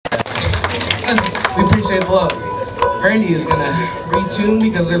We appreciate the love. Randy is gonna retune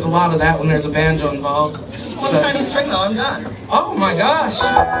because there's a lot of that when there's a banjo involved. Just one tiny string though, I'm done. Oh my gosh! We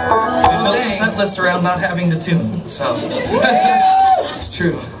built the set list around not having to tune, so. It's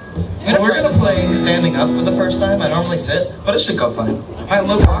true. We're gonna play standing up for the first time. I normally sit, but it should go fine. Might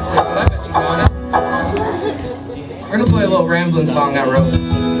look awkward, but I bet you got it. We're gonna play a little rambling song I wrote.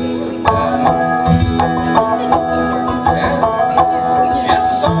 Yeah,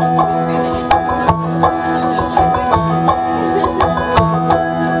 it's a song.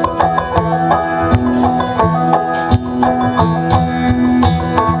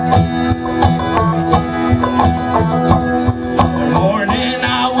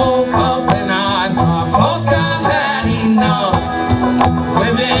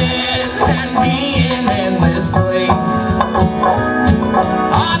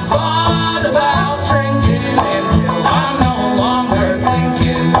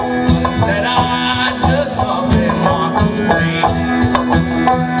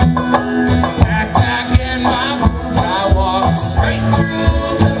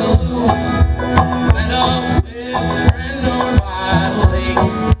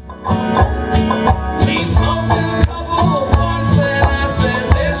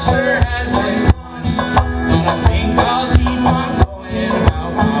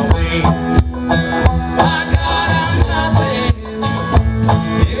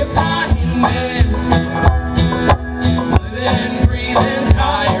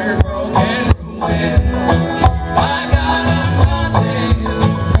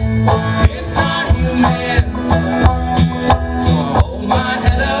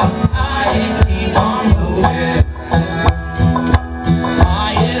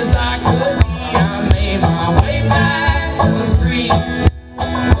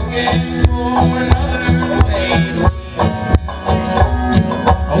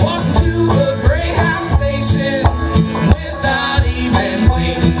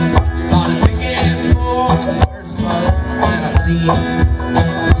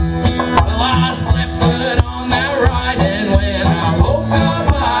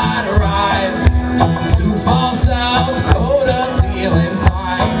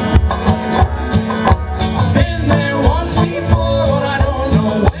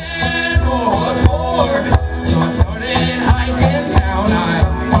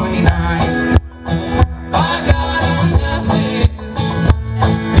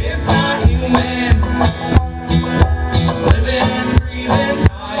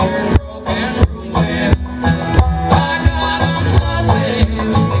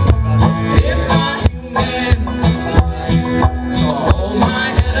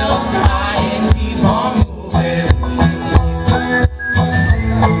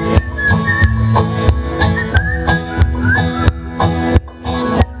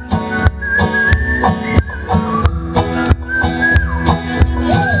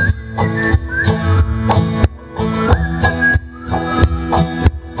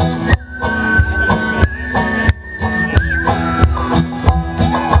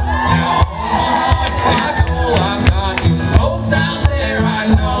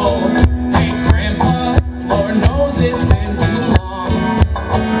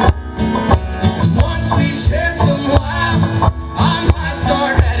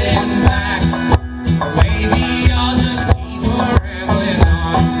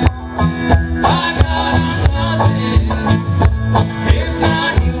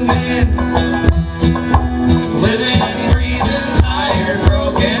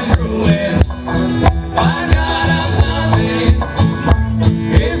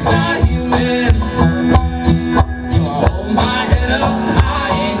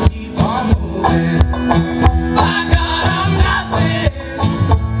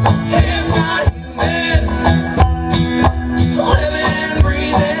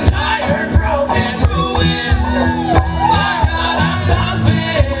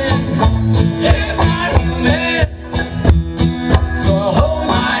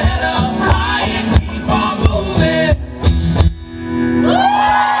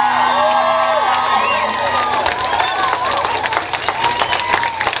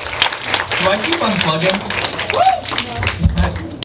 Do I keep unplugging?